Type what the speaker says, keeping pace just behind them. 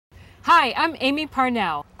Hi, I'm Amy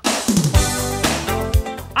Parnell.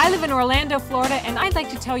 I live in Orlando, Florida, and I'd like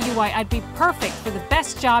to tell you why I'd be perfect for the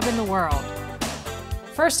best job in the world.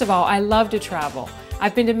 First of all, I love to travel.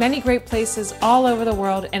 I've been to many great places all over the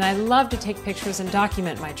world, and I love to take pictures and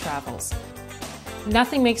document my travels.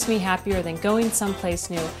 Nothing makes me happier than going someplace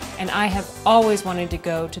new, and I have always wanted to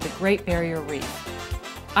go to the Great Barrier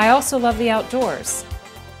Reef. I also love the outdoors.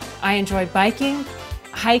 I enjoy biking,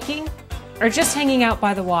 hiking, or just hanging out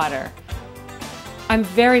by the water. I'm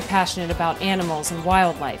very passionate about animals and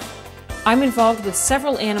wildlife. I'm involved with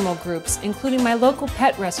several animal groups, including my local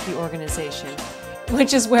pet rescue organization,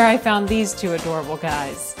 which is where I found these two adorable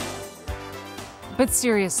guys. But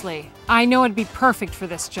seriously, I know I'd be perfect for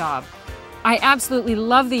this job. I absolutely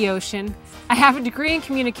love the ocean. I have a degree in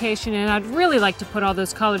communication, and I'd really like to put all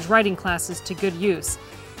those college writing classes to good use.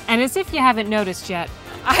 And as if you haven't noticed yet,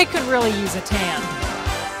 I could really use a tan.